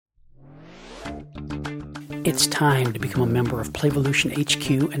It's time to become a member of Playvolution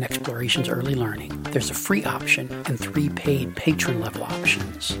HQ and Explorations Early Learning. There's a free option and 3 paid patron level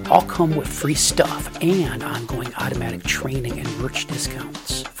options. All come with free stuff and ongoing automatic training and merch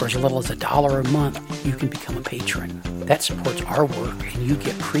discounts. For as little as $1 a month, you can become a patron. That supports our work and you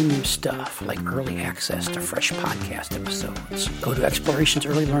get premium stuff like early access to fresh podcast episodes. Go to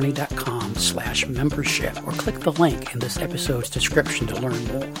explorationsearlylearning.com/membership or click the link in this episode's description to learn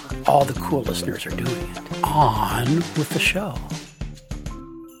more. All the cool listeners are doing it. On with the show.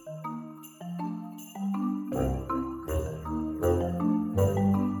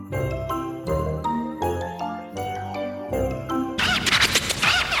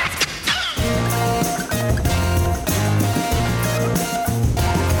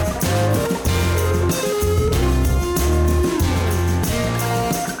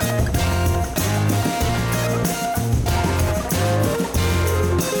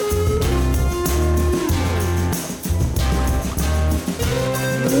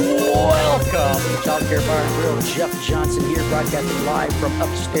 Jeff Johnson here, broadcasting live from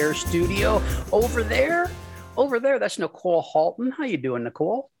upstairs studio. Over there, that's Nicole Halton. How you doing,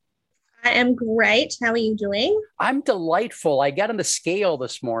 Nicole? I am great. How are you doing? I'm delightful. I got on the scale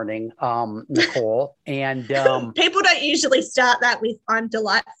this morning, Nicole, and people don't usually start that with "I'm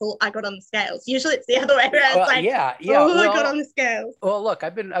delightful. I got on the scales." Usually, it's the other way around. It's like, I got on the scales. Well, look,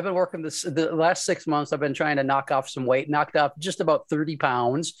 I've been working the last 6 months. I've been trying to knock off some weight. Knocked off just about 30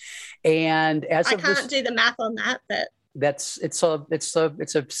 pounds, and I can't do the math on that, but. It's a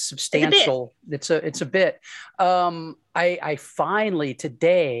substantial, it's a bit. I finally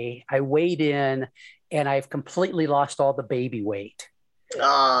today I weighed in and I've completely lost all the baby weight.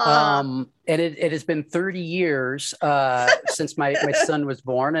 And it has been 30 years since my son was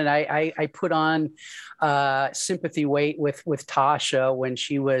born, and I put on sympathy weight with Tasha when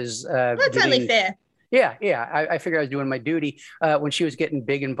she was that's only fair. Yeah. I figured I was doing my duty when she was getting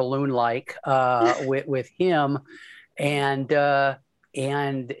big and balloon-like with him. And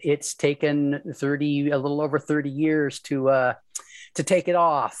it's taken a little over 30 years to take it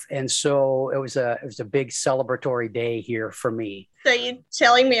off. And so it was a big celebratory day here for me. So you're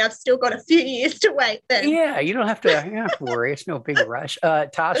telling me I've still got a few years to wait then? Yeah, you don't have to worry. It's no big rush.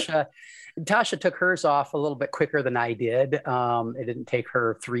 Tasha took hers off a little bit quicker than I did. It didn't take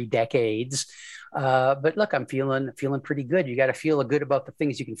her 3 decades. But look, I'm feeling pretty good. You got to feel good about the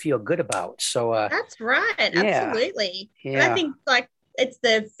things you can feel good about. So that's right. Absolutely. Yeah. And I think it's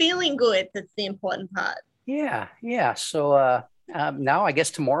the feeling good that's the important part. Yeah. So now I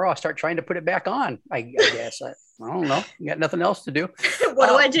guess tomorrow I'll start trying to put it back on. I guess I don't know. You got nothing else to do. What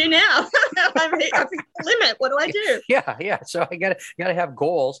do I do now? I'm at the limit. What do I do? Yeah. So I gotta have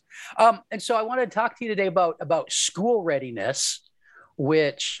goals. And so I wanted to talk to you today about school readiness,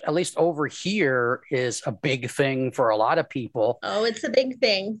 which at least over here is a big thing for a lot of people. Oh, it's a big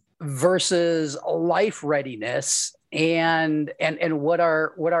thing. Versus life readiness and what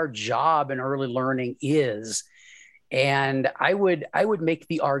our job in early learning is. And I would make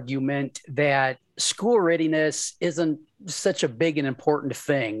the argument that school readiness isn't such a big and important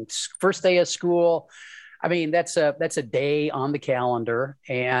thing. First day of school, I mean, that's a day on the calendar,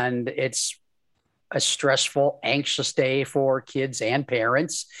 and it's a stressful, anxious day for kids and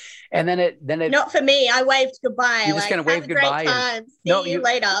parents. And then it not for me. I waved goodbye. You just kind of waved goodbye. See you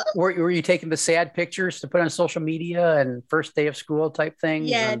later. Were you taking the sad pictures to put on social media and first day of school type things?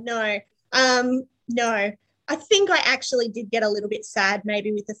 Yeah, no. I think I actually did get a little bit sad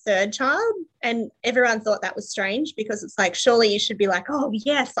maybe with the 3rd child, and everyone thought that was strange because it's like, surely you should be like, oh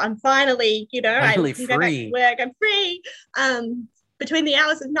yes, I'm finally, free. I can go back to work. I'm free between the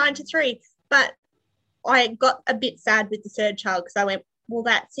hours of 9 to 3. But I got a bit sad with the 3rd child because I went, well,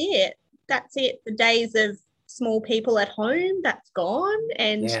 that's it. The days of small people at home, that's gone.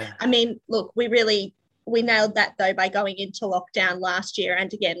 And I mean, look, we nailed that though by going into lockdown last year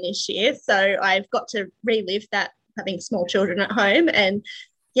and again this year. So I've got to relive that, having small children at home, and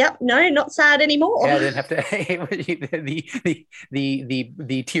not sad anymore. Yeah, I didn't have to.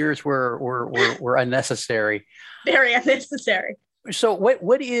 the tears were unnecessary. Very unnecessary. So what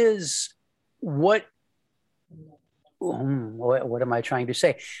am I trying to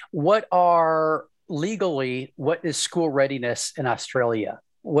say? What is school readiness in Australia?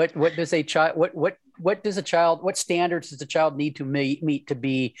 What standards does a child need to meet to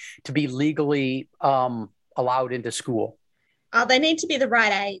be legally allowed into school? They need to be the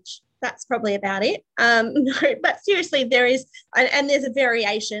right age. That's probably about it. No, but seriously, there's a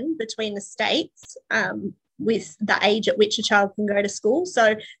variation between the states with the age at which a child can go to school.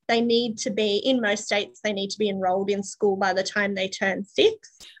 So they need to be, in most states, they need to be enrolled in school by the time they turn 6.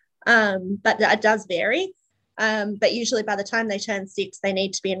 But that does vary. But usually by the time they turn 6, they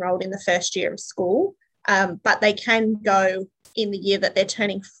need to be enrolled in the first year of school. But they can go in the year that they're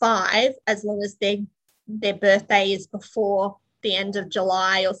turning 5, as long as their birthday is before the end of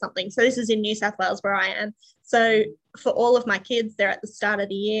July or something. So this is in New South Wales where I am. So for all of my kids, they're at the start of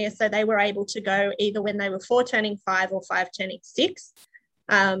the year. So they were able to go either when they were 4 turning 5 or 5 turning 6.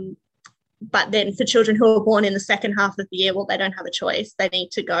 But then for children who are born in the second half of the year, well, they don't have a choice. They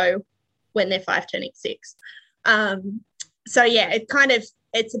need to go when they're 5 turning 6. So yeah,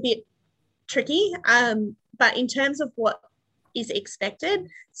 it's a bit tricky. But in terms of what is expected,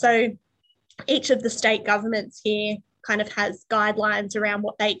 so each of the state governments here kind of has guidelines around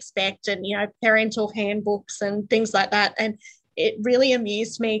what they expect, and, you know, parental handbooks and things like that. And it really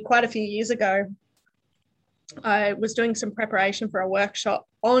amused me quite a few years ago. I was doing some preparation for a workshop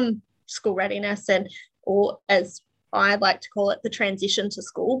on school readiness, or as I like to call it, the transition to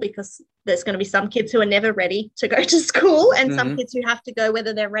school, because there's going to be some kids who are never ready to go to school, and some kids who have to go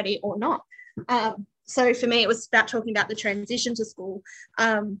whether they're ready or not. So for me, it was about talking about the transition to school.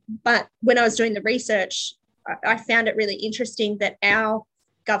 But when I was doing the research, I found it really interesting that our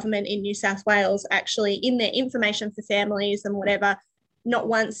government in New South Wales actually, in their information for families and whatever, not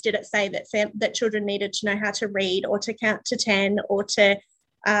once did it say that children needed to know how to read or to count to 10 or to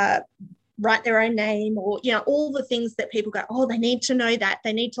write their own name, or, you know, all the things that people go, oh, they need to know that.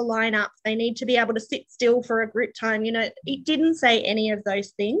 They need to line up. They need to be able to sit still for a group time. You know, it didn't say any of those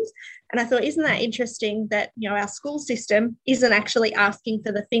things. And I thought, isn't that interesting that, you know, our school system isn't actually asking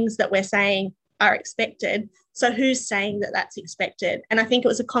for the things that we're saying are expected. So who's saying that that's expected? And I think it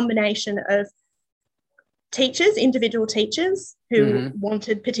was a combination of teachers, individual teachers who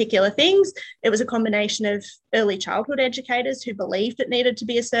wanted particular things. It was a combination of early childhood educators who believed it needed to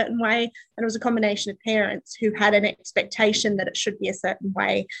be a certain way. And it was a combination of parents who had an expectation that it should be a certain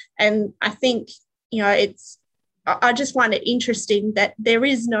way. And I think, you know, I just find it interesting that there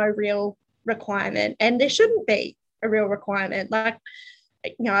is no real requirement, and there shouldn't be a real requirement. Like,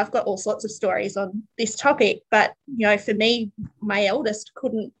 you know, I've got all sorts of stories on this topic, but, you know, for me, my eldest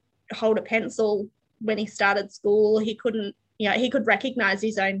couldn't hold a pencil when he started school. He couldn't, you know, he could recognize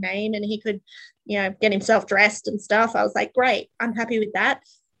his own name, and he could, you know, get himself dressed and stuff. I was like, great, I'm happy with that.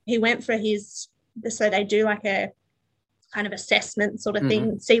 He went for so they do like a kind of assessment sort of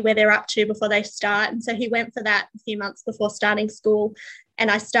thing, see where they're up to before they start. And so he went for that a few months before starting school.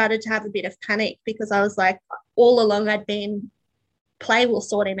 And I started to have a bit of panic, because I was like, all along I'd been, play will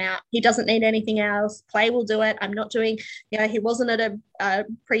sort him out. He doesn't need anything else. Play will do it. I'm not doing, you know, he wasn't at a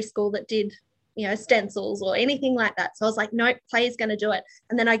preschool that did, you know, stencils or anything like that. So I was like, nope, play is going to do it.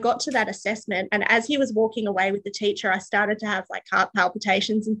 And then I got to that assessment, and as he was walking away with the teacher, I started to have like heart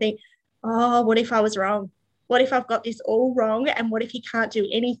palpitations and think, oh, what if I was wrong? What if I've got this all wrong? And what if he can't do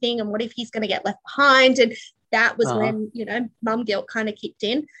anything? And what if he's going to get left behind? And that was when, you know, mum guilt kind of kicked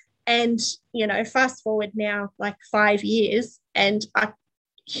in. And, you know, fast forward now like 5 years, and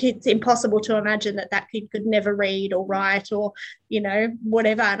it's impossible to imagine that kid could never read or write or, you know,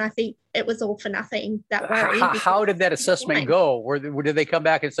 whatever. And I think it was all for nothing, that worry. How did that assessment go? Or did they come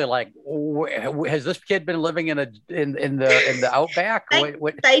back and say, like, has this kid been living in the outback?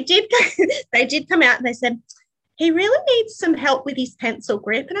 They did come out and they said, he really needs some help with his pencil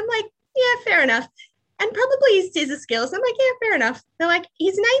grip. And I'm like, yeah, fair enough. And probably his scissor skills. I'm like, yeah, fair enough. They're like,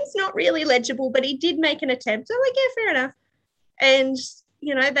 his name's not really legible, but he did make an attempt. I'm like, yeah, fair enough. And,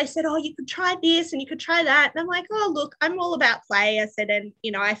 you know, they said, oh, you could try this and you could try that. And I'm like, oh, look, I'm all about play. I said, and,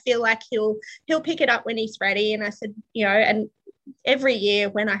 you know, I feel like he'll pick it up when he's ready. And I said, you know, and every year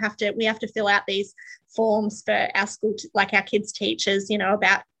when we have to fill out these forms for our school, like our kids' teachers, you know,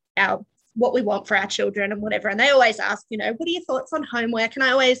 about what we want for our children and whatever. And they always ask, you know, what are your thoughts on homework?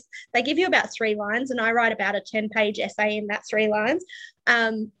 And they give you about 3 lines, and I write about a 10-page essay in that 3 lines.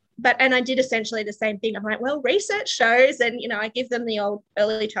 And I did essentially the same thing. I'm like, well, research shows, and, you know, I give them the old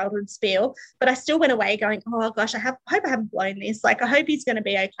early childhood spiel, but I still went away going, oh gosh, I hope I haven't blown this. Like, I hope he's going to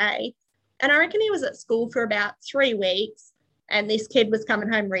be okay. And I reckon he was at school for about 3 weeks, and this kid was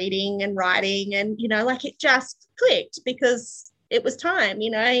coming home reading and writing, and, you know, like, it just clicked because it was time.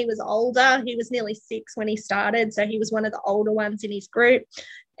 You know, he was older. He was nearly 6 when he started, so he was one of the older ones in his group,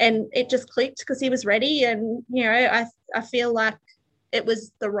 and it just clicked because he was ready. And, you know, I feel like it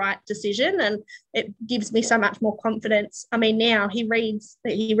was the right decision, and it gives me so much more confidence. I mean, now he reads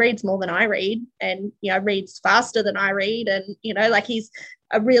more than I read, and, you know, reads faster than I read, and, you know, like, he's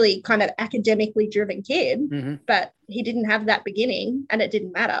a really kind of academically driven kid, but he didn't have that beginning, and it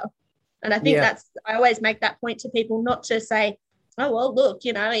didn't matter. And I think I always make that point to people, not to say, oh, well, look,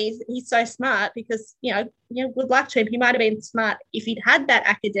 you know, he's so smart, because, you know, good luck to him. He might have been smart if he'd had that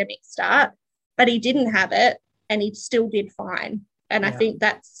academic start, but he didn't have it. and he still did fine. And I think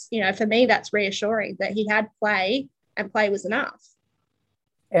that's, for me, that's reassuring that he had play and play was enough.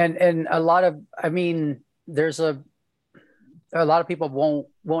 And a lot of, I mean, there's a lot of people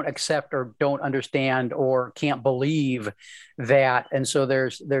won't accept or don't understand or can't believe that, and so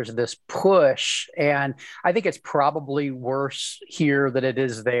there's this push, and I think it's probably worse here than it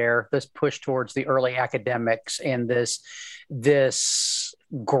is there, this push towards the early academics and this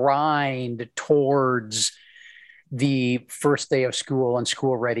grind towards the first day of school and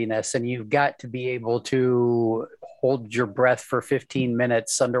school readiness, and you've got to be able to hold your breath for 15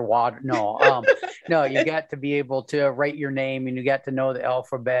 minutes underwater. No, you got to be able to write your name, and you got to know the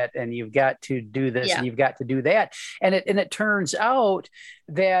alphabet, and you've got to do this and you've got to do that. And it turns out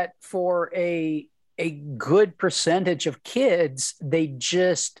that for a good percentage of kids, they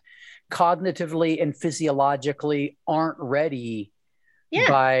just cognitively and physiologically aren't ready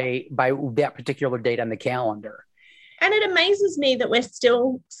by that particular date on the calendar. And it amazes me that we're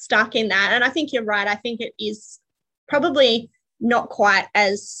still stuck in that. And I think you're right. I think it is probably not quite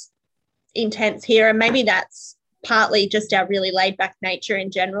as intense here. And maybe that's partly just our really laid back nature in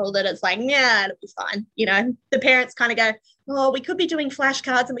general, that it's like, yeah, it'll be fine. The parents kind of go, oh, we could be doing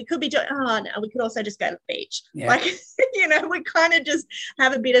flashcards and we could be doing, oh, no, we could also just go to the beach. Yeah. Like, we kind of just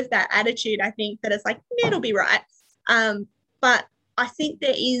have a bit of that attitude, I think, that it's like, yeah, it'll be right. But I think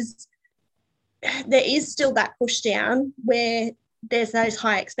there is still that push down where there's those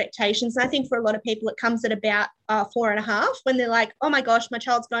high expectations. And I think for a lot of people, it comes at about 4.5, when they're like, oh my gosh, my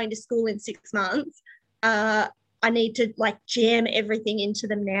child's going to school in 6 months. I need to jam everything into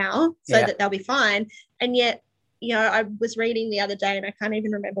them now so that they'll be fine. And yet, I was reading the other day, and I can't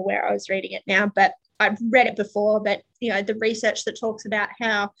even remember where I was reading it now, but I've read it before, but, the research that talks about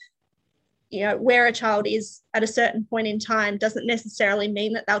how, where a child is at a certain point in time doesn't necessarily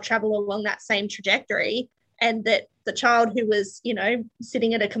mean that they'll travel along that same trajectory, and that the child who was,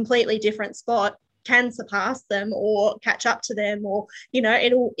 sitting at a completely different spot can surpass them or catch up to them, or,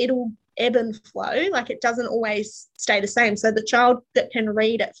 it'll ebb and flow. Like, it doesn't always stay the same. So the child that can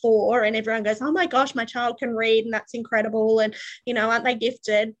read at 4 and everyone goes, oh my gosh, my child can read and that's incredible, and, aren't they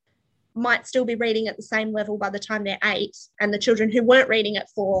gifted, might still be reading at the same level by the time they're 8, and the children who weren't reading at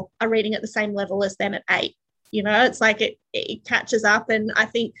 4 are reading at the same level as them at 8. It's like it catches up, and I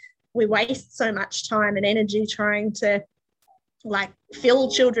think we waste so much time and energy trying to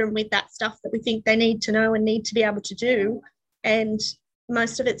fill children with that stuff that we think they need to know and need to be able to do, and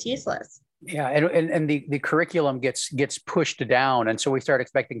most of it's useless. Yeah, and the curriculum gets pushed down, and so we start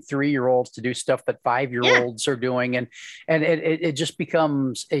expecting 3-year-olds to do stuff that 5-year-olds are doing, and it just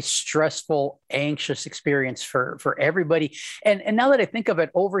becomes a stressful, anxious experience for everybody. And now that I think of it,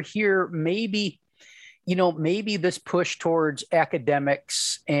 over here, maybe this push towards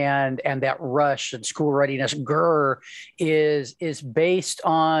academics and that rush and school readiness is based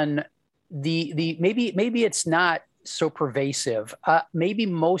on the maybe it's not so pervasive. Maybe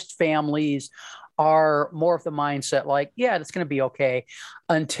most families are more of the mindset like, yeah, it's going to be okay,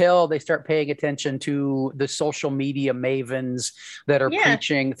 until they start paying attention to the social media mavens that are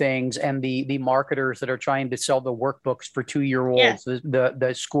preaching things, and the marketers that are trying to sell the workbooks for 2-year-olds,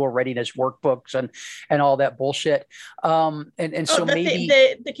 the school readiness workbooks and all that bullshit. So maybe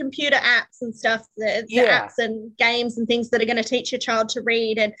the computer apps and stuff, the apps and games and things that are going to teach your child to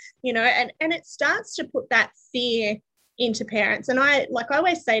read, and and it starts to put that fear into parents. And I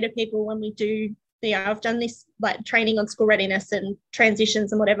always say to people when we do, I've done this training on school readiness and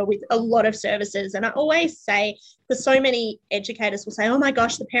transitions and whatever with a lot of services. And I always say, because so many educators will say, oh my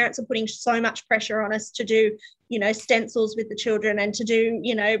gosh, the parents are putting so much pressure on us to do, stencils with the children and to do,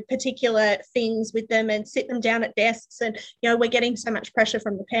 particular things with them and sit them down at desks. And, we're getting so much pressure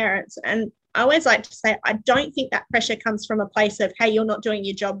from the parents. And I always like to say, I don't think that pressure comes from a place of, hey, you're not doing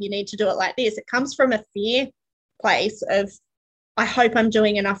your job, you need to do it like this. It comes from a fear place of, I hope I'm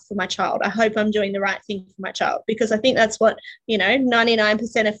doing enough for my child. I hope I'm doing the right thing for my child, because I think that's what,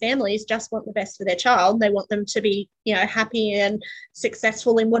 99% of families just want the best for their child. They want them to be, happy and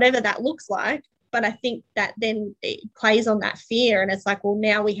successful in whatever that looks like. But I think that then it plays on that fear, and it's like, well,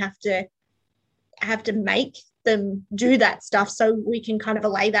 now we have to make them do that stuff so we can kind of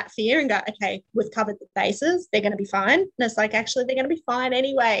allay that fear and go, okay, we've covered the bases. They're going to be fine. And it's like, actually, they're going to be fine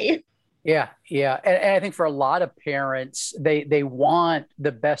anyway. Yeah. And I think for a lot of parents, they want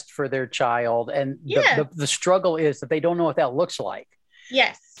the best for their child. And the struggle is that they don't know what that looks like.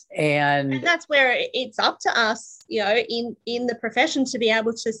 Yes. And that's where it's up to us, in the profession, to be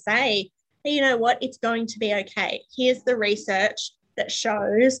able to say, hey, you know what, it's going to be okay. Here's the research that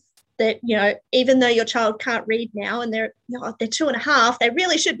shows that, even though your child can't read now and they're 2.5, they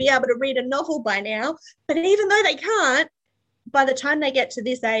really should be able to read a novel by now. But even though they can't, by the time they get to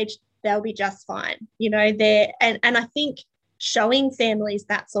this age, they'll be just fine. And I think showing families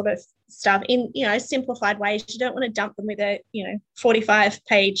that sort of stuff in, simplified ways. You don't want to dump them with a,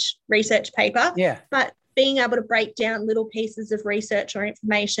 45-page research paper. Yeah. But being able to break down little pieces of research or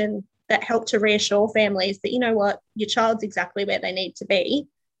information that help to reassure families that, your child's exactly where they need to be.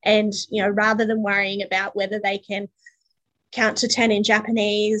 And, rather than worrying about whether they can count to 10 in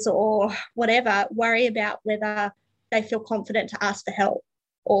Japanese or whatever, worry about whether they feel confident to ask for help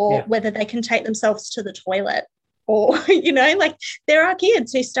or whether they can take themselves to the toilet. Or, there are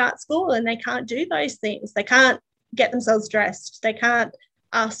kids who start school and they can't do those things. They can't get themselves dressed. They can't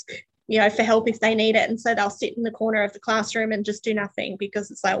ask, for help if they need it. And so they'll sit in the corner of the classroom and just do nothing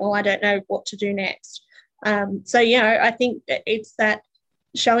because it's like, well, I don't know what to do next. I think it's that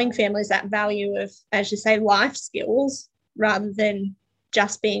showing families that value of, as you say, life skills rather than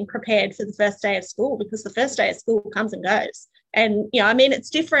just being prepared for the first day of school, because the first day of school comes and goes. And, it's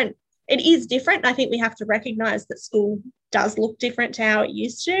different. It is different. I think we have to recognise that school does look different to how it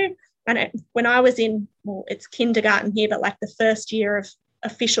used to. And when I was in, it's kindergarten here, but like the first year of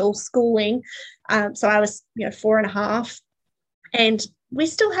official schooling, so I was, 4.5, and we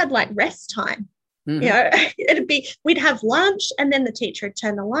still had like rest time. Mm-hmm. We'd have lunch and then the teacher would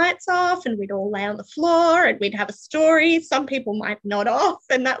turn the lights off and we'd all lay on the floor and we'd have a story. Some people might nod off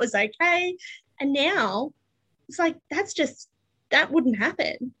and that was okay. And now it's like, that wouldn't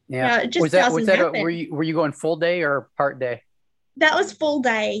happen. Yeah. It just doesn't happen. Were you going full day or part day? That was full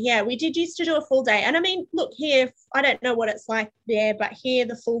day. Yeah, we did used to do a full day. And I mean, look here, I don't know what it's like there, but here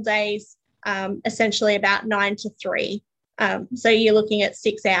the full days essentially about 9 to 3. So you're looking at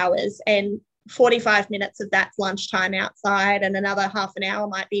 6 hours and 45 minutes of that's lunchtime outside and another half an hour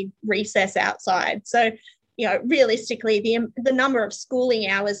might be recess outside. So, realistically, the number of schooling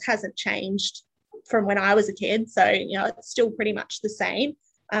hours hasn't changed from when I was a kid. So, it's still pretty much the same.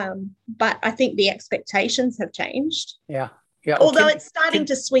 But I think the expectations have changed. Yeah. Yeah. Although it's starting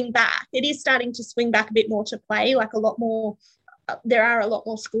to swing back. It is starting to swing back a bit more to play, like a lot more. There are a lot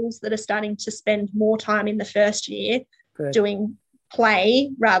more schools that are starting to spend more time in the first year doing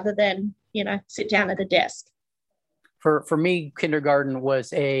play rather than, sit down at a desk. For me, kindergarten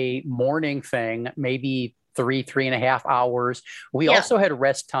was a morning thing, maybe 3.5 hours. We also had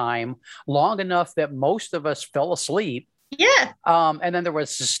rest time long enough that most of us fell asleep. Yeah. And then there was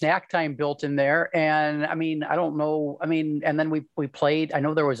snack time built in there. And I mean, I don't know. I mean, and then we played. I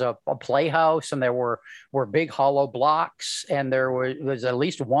know there was a playhouse and there were big hollow blocks and there was at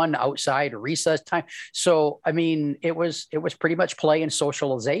least one outside recess time. So, I mean, it was pretty much play and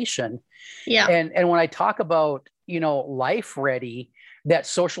socialization. Yeah. And when I talk about, life ready, that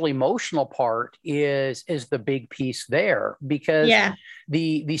social emotional part is the big piece there, because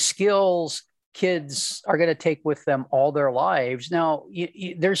the skills kids are going to take with them all their lives. Now,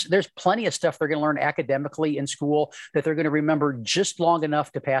 there's plenty of stuff they're going to learn academically in school that they're going to remember just long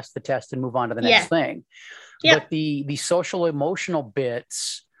enough to pass the test and move on to the next thing. Yeah. But the social emotional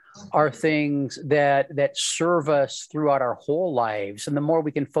bits are things that serve us throughout our whole lives. And the more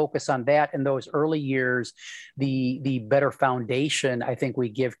we can focus on that in those early years, the better foundation I think we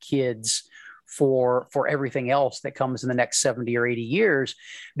give kids for everything else that comes in the next 70 or 80 years,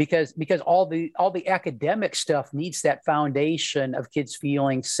 because all the academic stuff needs that foundation of kids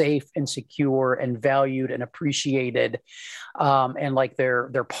feeling safe and secure and valued and appreciated, and like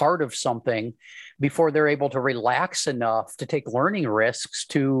they're part of something before they're able to relax enough to take learning risks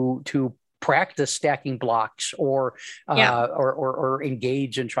to practice stacking blocks or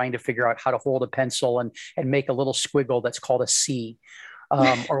engage in trying to figure out how to hold a pencil and make a little squiggle that's called a C.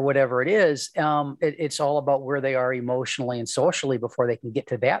 Or whatever it is. It's all about where they are emotionally and socially before they can get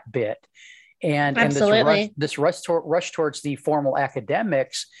to that bit. And this rush towards the formal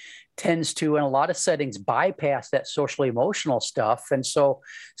academics tends to, in a lot of settings, bypass that social emotional stuff. And so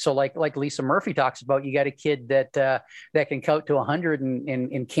like Lisa Murphy talks about, you got a kid that can count to 100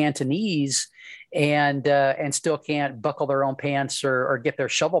 in Cantonese and still can't buckle their own pants or get their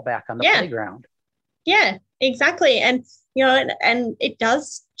shovel back on the playground. Yeah, exactly. And and it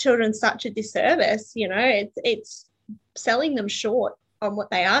does children such a disservice. It's selling them short on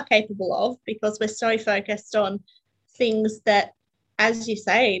what they are capable of, because we're so focused on things that, as you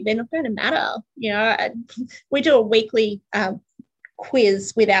say, they're not going to matter. We do a weekly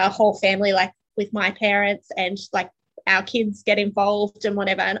quiz with our whole family, like with my parents, and like our kids get involved and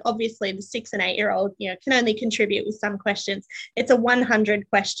whatever. And obviously the 6 and 8 year old, can only contribute with some questions. It's a 100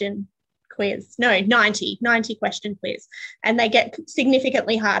 question quiz. No, 90 question quiz. And they get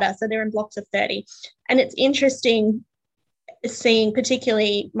significantly harder. So they're in blocks of 30. And it's interesting seeing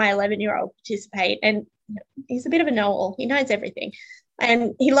particularly my 11-year-old participate. And he's a bit of a know-all. He knows everything.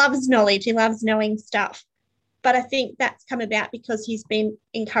 And he loves knowledge. He loves knowing stuff. But I think that's come about because he's been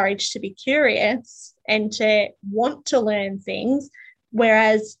encouraged to be curious and to want to learn things.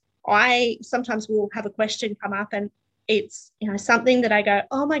 Whereas I sometimes will have a question come up and it's, something that I go,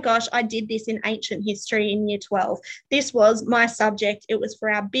 oh my gosh, I did this in ancient history in year 12. This was my subject. It was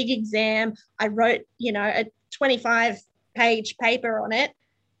for our big exam. I wrote, a 25-page paper on it.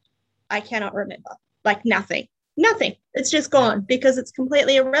 I cannot remember, like nothing. It's just gone because it's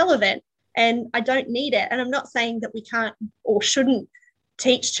completely irrelevant and I don't need it. And I'm not saying that we can't or shouldn't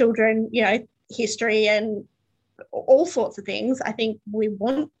teach children, history and all sorts of things. I think we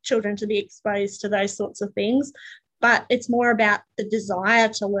want children to be exposed to those sorts of things, but it's more about the desire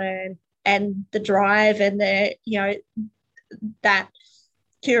to learn and the drive and the, that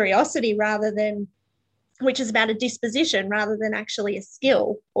curiosity which is about a disposition rather than actually a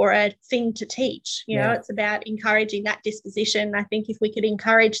skill or a thing to teach. It's about encouraging that disposition. I think if we could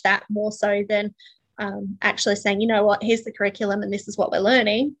encourage that more so than actually saying, here's the curriculum and this is what we're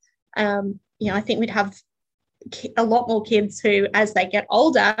learning, I think we'd have a lot more kids who, as they get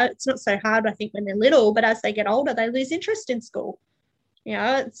older, it's not so hard, I think, when they're little, but as they get older, they lose interest in school.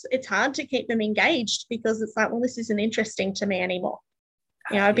 It's hard to keep them engaged because it's like, well, this isn't interesting to me anymore,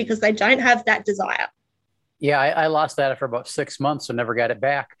 because they don't have that desire. Yeah, I lost that for about 6 months and never got it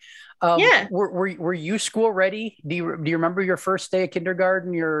back. Were you school ready? Do you remember your first day of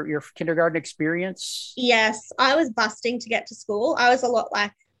kindergarten, your kindergarten experience? Yes, I was busting to get to school. I was a lot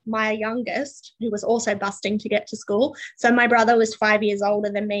like my youngest, who was also busting to get to school. So my brother was 5 years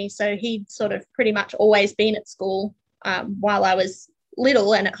older than me. So he'd sort of pretty much always been at school while I was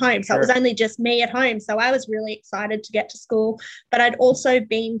little and at home. So It was only just me at home. So I was really excited to get to school. But I'd also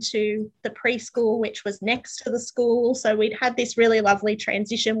been to the preschool, which was next to the school. So we'd had this really lovely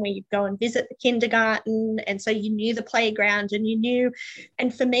transition where you'd go and visit the kindergarten. And so you knew the playground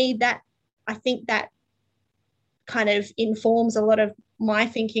and for me, I think that kind of informs a lot of my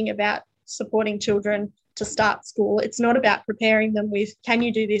thinking about supporting children to start school. It's not about preparing them with, can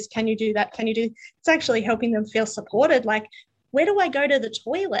you do this? Can you do that? It's actually helping them feel supported. Like, where do I go to the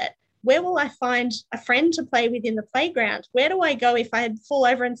toilet? Where will I find a friend to play with in the playground? Where do I go if I fall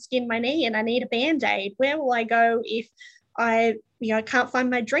over and skin my knee and I need a Band-Aid? Where will I go if I can't find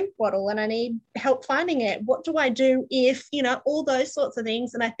my drink bottle and I need help finding it? What do I do if, all those sorts of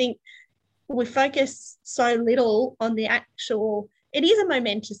things? And I think we focus so little on the actual, it is a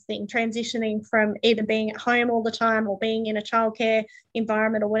momentous thing, transitioning from either being at home all the time or being in a childcare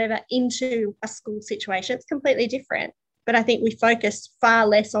environment or whatever into a school situation. It's completely different. But I think we focus far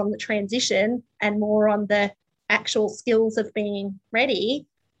less on the transition and more on the actual skills of being ready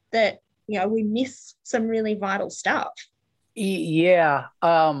that, we miss some really vital stuff. Yeah.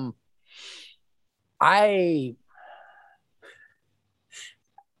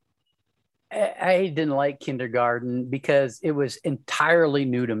 I didn't like kindergarten because it was entirely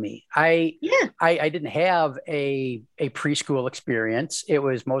new to me. I didn't have a preschool experience. It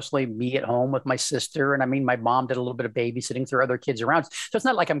was mostly me at home with my sister. And I mean, my mom did a little bit of babysitting through other kids around. So it's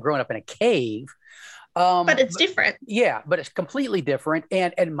not like I'm growing up in a cave. But it's different. Yeah, but it's completely different.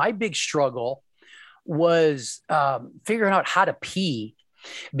 And my big struggle was figuring out how to pee.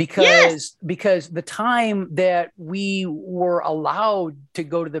 Because the time that we were allowed to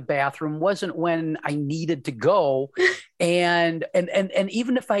go to the bathroom wasn't when I needed to go. And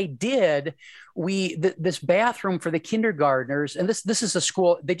even if I did, this bathroom for the kindergartners, and this is a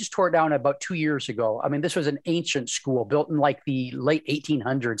school, they just tore it down about 2 years ago. I mean, this was an ancient school built in like the late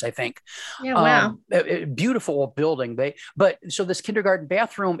 1800s, I think. Yeah, wow. Beautiful building. So this kindergarten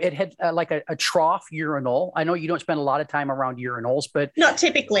bathroom, it had like a trough urinal. I know you don't spend a lot of time around urinals, but not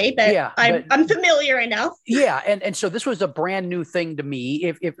typically, but yeah, I'm familiar enough. Yeah. And so this was a brand new thing to me.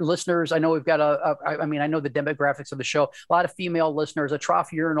 If listeners, I know we've got I know the demographics of the show, a lot of female listeners. A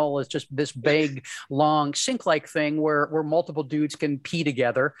trough urinal is just this big, long sink-like thing where multiple dudes can pee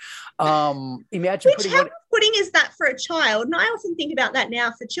together. Imagine how off-putting is that for a child? And I often think about that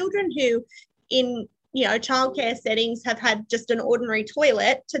now for children who, in childcare settings, have had just an ordinary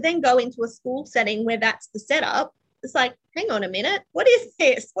toilet to then go into a school setting where that's the setup. It's like, hang on a minute, what is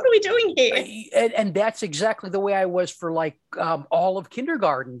this? What are we doing here? And that's exactly the way I was for like all of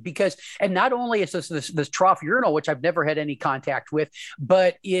kindergarten, and not only is this trough urinal, which I've never had any contact with,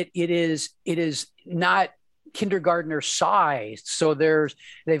 but it is not kindergartner size. So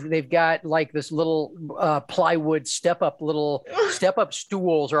they've got like this little plywood step up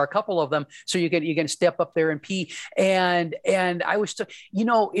stools, or a couple of them, so you can step up there and pee. And I was,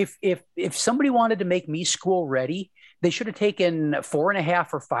 if somebody wanted to make me school ready, they should have taken 4.5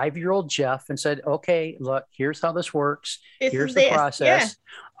 or 5-year-old Jeff and said, okay, look, here's how this works. Here's the process.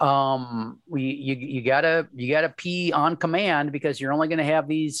 You gotta pee on command, because you're only going to have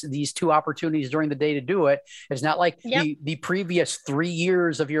these 2 opportunities during the day to do it. It's not like the previous 3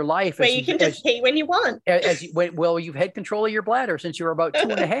 years of your life where you can just pee when you want. You've had control of your bladder since you were about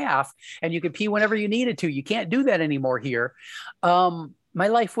 2.5, and you could pee whenever you needed to. You can't do that anymore here. My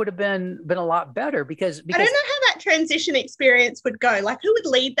life would have been a lot better, because I don't know how that transition experience would go. Like, who would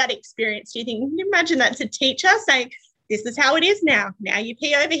lead that experience? Do you think? Can you imagine that's a teacher saying, this is how it is now. Now you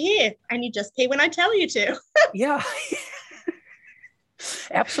pee over here, and you just pee when I tell you to. Yeah.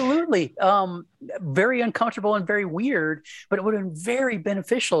 Absolutely. Very uncomfortable and very weird, but it would have been very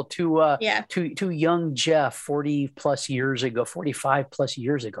beneficial to young Jeff 45 plus years ago.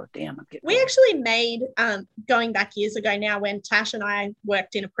 Damn, we actually made, going back years ago now, when Tash and I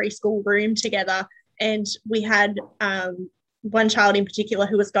worked in a preschool room together, and we had one child in particular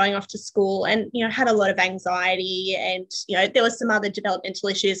who was going off to school and, had a lot of anxiety, and, there was some other developmental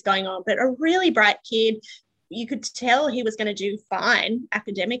issues going on, but a really bright kid. You could tell he was going to do fine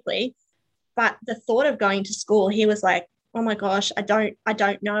academically, but the thought of going to school, he was like, oh my gosh, I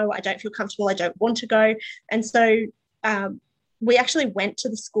don't know. I don't feel comfortable. I don't want to go. And so we actually went to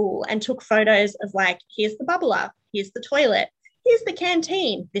the school and took photos of, like, here's the bubbler, here's the toilet, here's the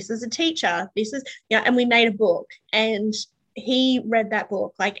canteen, this is a teacher, this is, and we made a book, and he read that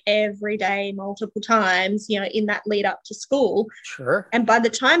book like every day, multiple times, in that lead up to school. Sure. And by the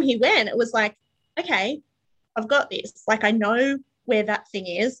time he went, it was like, okay, I've got this. Like, I know where that thing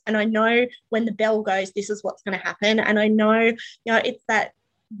is, and I know when the bell goes, this is what's going to happen. And I know, it's that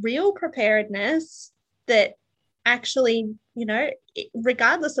real preparedness that actually,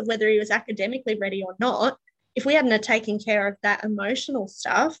 regardless of whether he was academically ready or not, if we hadn't have taken care of that emotional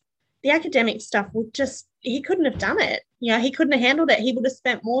stuff, the academic stuff he couldn't have done it. He couldn't have handled it. He would have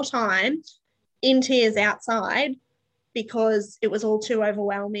spent more time in tears outside because it was all too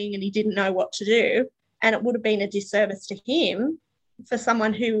overwhelming and he didn't know what to do. And it would have been a disservice to him for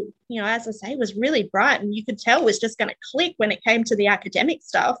someone who, as I say, was really bright, and you could tell was just going to click when it came to the academic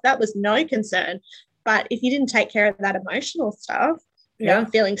stuff. That was no concern. But if he didn't take care of that emotional stuff,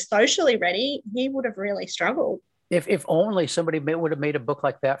 and feeling socially ready, he would have really struggled. If only somebody would have made a book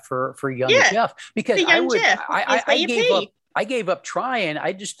like that for young Jeff, because I gave up trying.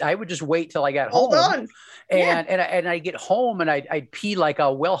 I would just wait till I got home. Hold on. And I'd get home and I'd pee like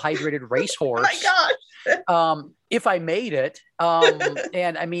a well-hydrated racehorse. Oh my gosh. If I made it.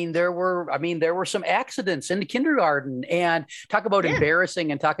 And I mean, there were some accidents in the kindergarten, and talk about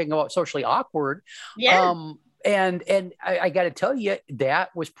embarrassing and talking about socially awkward. Yeah. And I got to tell you,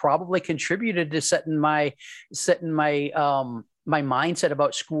 that was probably contributed to setting my mindset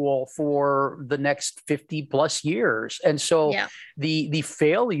about school for the next 50 plus years. And so the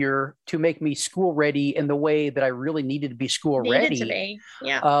failure to make me school ready in the way that I really needed to be school ready,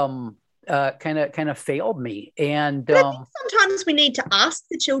 kind of failed me. And I think sometimes we need to ask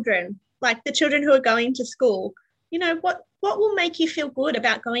the children, like the children who are going to school, what will make you feel good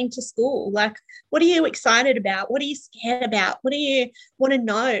about going to school? Like, what are you excited about? What are you scared about? What do you want to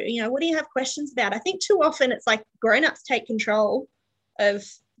know? What do you have questions about? I think too often it's like grown-ups take control of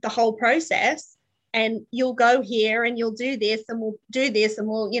the whole process, and you'll go here and you'll do this and we'll do this and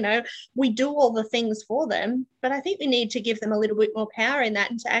we do all the things for them. But I think we need to give them a little bit more power in that,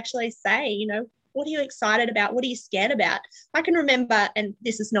 and to actually say, what are you excited about? What are you scared about? I can remember, and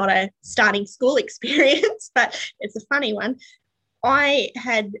this is not a starting school experience, but it's a funny one. I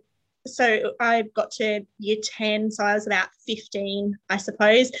got to year 10, so I was about 15, I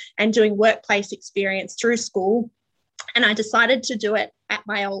suppose, and doing workplace experience through school. And I decided to do it at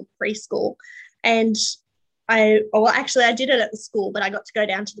my old preschool. And I did it at the school, but I got to go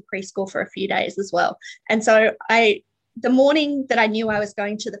down to the preschool for a few days as well. And so the morning that I knew I was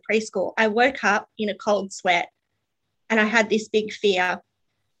going to the preschool, I woke up in a cold sweat, and I had this big fear.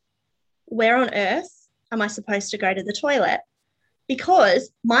 Where on earth am I supposed to go to the toilet?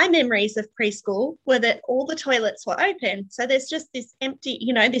 Because my memories of preschool were that all the toilets were open. So there's just this empty,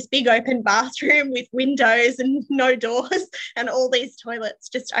 this big open bathroom with windows and no doors, and all these toilets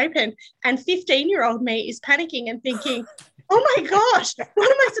just open. And 15-year-old me is panicking and thinking, oh my gosh,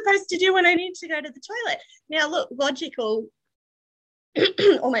 what am I supposed to do when I need to go to the toilet? Now, look, logical,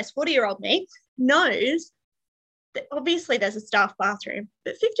 almost 40-year-old me knows obviously there's a staff bathroom,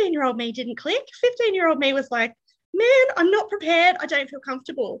 but 15-year-old me didn't click. 15-year-old me was like, man, I'm not prepared. I don't feel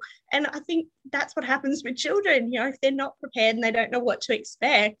comfortable. And I think that's what happens with children. If they're not prepared and they don't know what to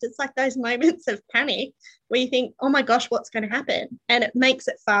expect, it's like those moments of panic where you think, oh my gosh, what's going to happen? And it makes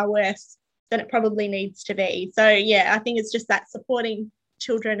it far worse than it probably needs to be. So yeah, I think it's just that supporting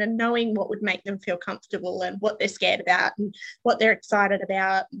children and knowing what would make them feel comfortable and what they're scared about and what they're excited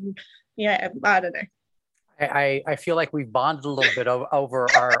about. And, I don't know. I feel like we've bonded a little bit over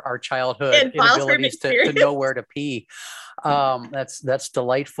our childhood inabilities to know where to pee. That's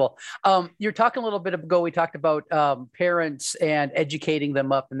delightful. You're talking a little bit ago, we talked about parents and educating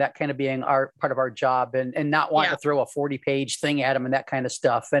them up and that kind of being part of our job and not wanting to throw a 40-page thing at them and that kind of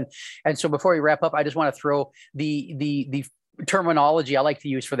stuff. And so before we wrap up, I just want to throw the terminology I like to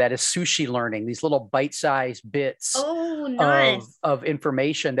use for that is sushi learning, these little bite-sized bits of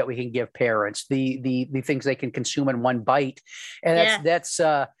information that we can give parents, the things they can consume in one bite. And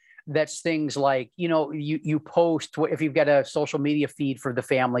that's things like, you post, if you've got a social media feed for the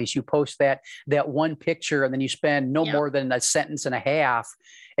families, you post that one picture and then you spend no more than a sentence and a half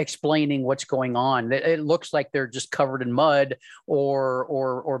explaining what's going on. It looks like they're just covered in mud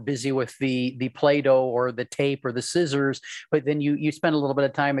or busy with the Play-Doh or the tape or the scissors, but then you spend a little bit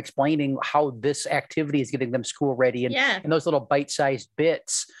of time explaining how this activity is getting them school ready. And those little bite-sized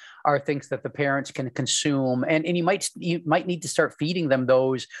bits are things that the parents can consume. And you might need to start feeding them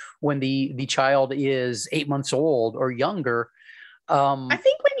those when the child is 8 months old or younger. I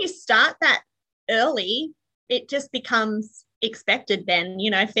think when you start that early, it just becomes expected then.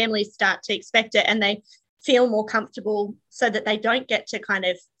 Families start to expect it and they feel more comfortable so that they don't get to kind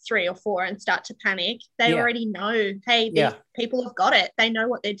of 3 or 4 and start to panic. They already know, hey, these people have got it. They know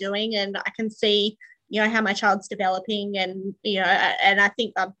what they're doing and I can see, how my child's developing and, and I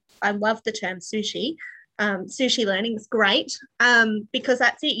think I love the term sushi. Sushi learning is great because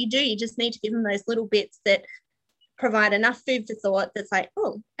that's it. You just need to give them those little bits that provide enough food for thought that's like,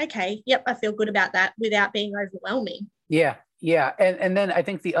 oh, okay, yep, I feel good about that without being overwhelming. Yeah. And then I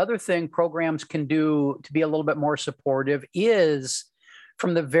think the other thing programs can do to be a little bit more supportive is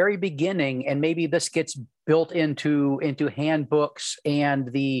from the very beginning, and maybe this gets built into handbooks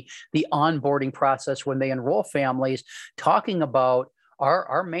and the onboarding process when they enroll families, talking about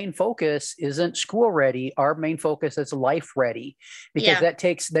our main focus isn't school ready. Our main focus is life ready, because that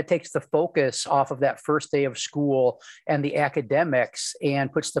takes the focus off of that first day of school and the academics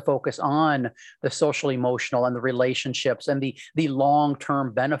and puts the focus on the social, emotional, and the relationships and the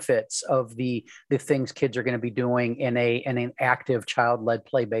long-term benefits of the things kids are going to be doing in an active child-led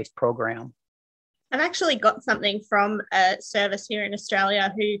play-based program. I've actually got something from a service here in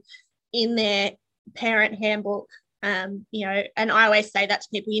Australia who in their parent handbook, and I always say that to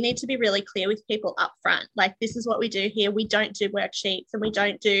people, you need to be really clear with people up front. Like, this is what we do here. We don't do worksheets and we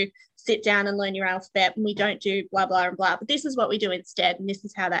don't do sit down and learn your alphabet and we don't do blah, blah, and blah. But this is what we do instead. And this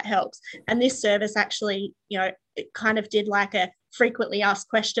is how that helps. And this service actually, it kind of did like a frequently asked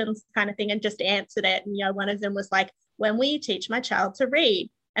questions kind of thing and just answered it. And, one of them was like, when will you teach my child to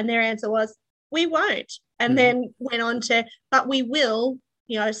read? And their answer was, we won't. And then went on to, but we will,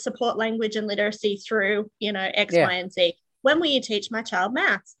 support language and literacy through, X, Y, and Z. When will you teach my child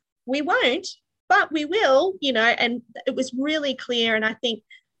maths? We won't, but we will, and it was really clear. And I think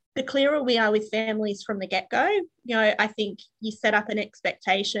the clearer we are with families from the get-go, I think you set up an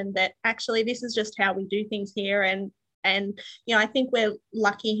expectation that actually this is just how we do things here. And I think we're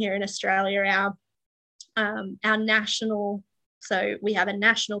lucky here in Australia, our national, so we have a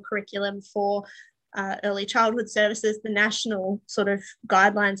national curriculum for early childhood services. The national sort of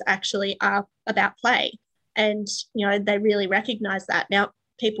guidelines actually are about play, and they really recognize that. Now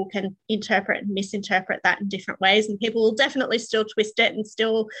people can interpret and misinterpret that in different ways, and people will definitely still twist it and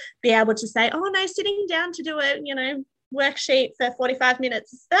still be able to say, oh no, sitting down to do a worksheet for 45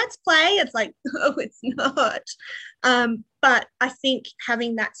 minutes, that's play. It's like, no, it's not. But I think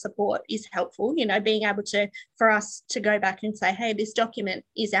having that support is helpful, being able for us to go back and say, hey, this document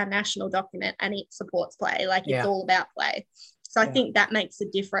is our national document and it supports play. Like it's all about play. So I think that makes a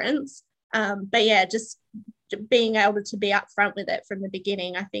difference. But just being able to be upfront with it from the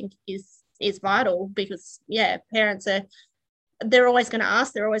beginning, I think is vital, because parents they're always going to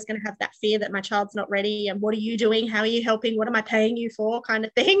ask, they're always going to have that fear that my child's not ready and what are you doing, how are you helping, what am I paying you for, kind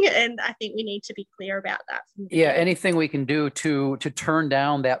of thing. And I think we need to be clear about that. Anything we can do to turn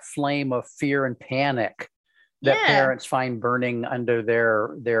down that flame of fear and panic that parents find burning under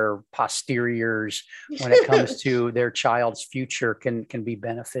their posteriors when it comes to their child's future can be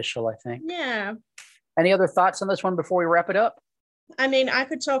beneficial, I think. Any other thoughts on this one before we wrap it up? I mean, I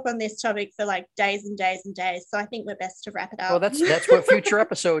could talk on this topic for like days and days and days. So I think we're best to wrap it up. Well, that's what future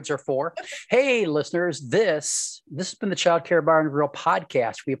episodes are for. Hey, listeners, this has been the Child Care Bar and Grill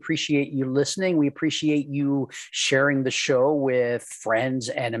podcast. We appreciate you listening. We appreciate you sharing the show with friends,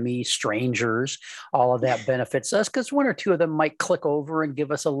 enemies, strangers. All of that benefits us because one or two of them might click over and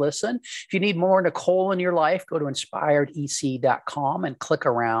give us a listen. If you need more Nicole in your life, go to inspiredec.com and click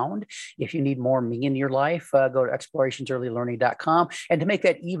around. If you need more me in your life, go to explorationsearlylearning.com. And to make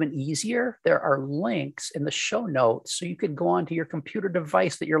that even easier, there are links in the show notes. So you could go onto your computer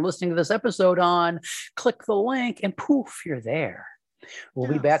device that you're listening to this episode on, click the link, and poof, you're there.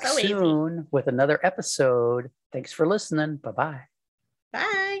 We'll be back soon with another episode. Thanks for listening. Bye-bye.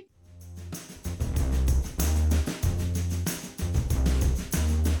 Bye.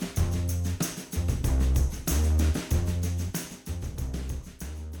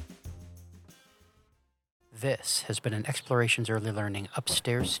 This has been an Explorations Early Learning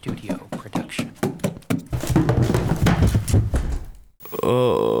Upstairs Studio production.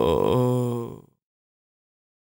 Oh.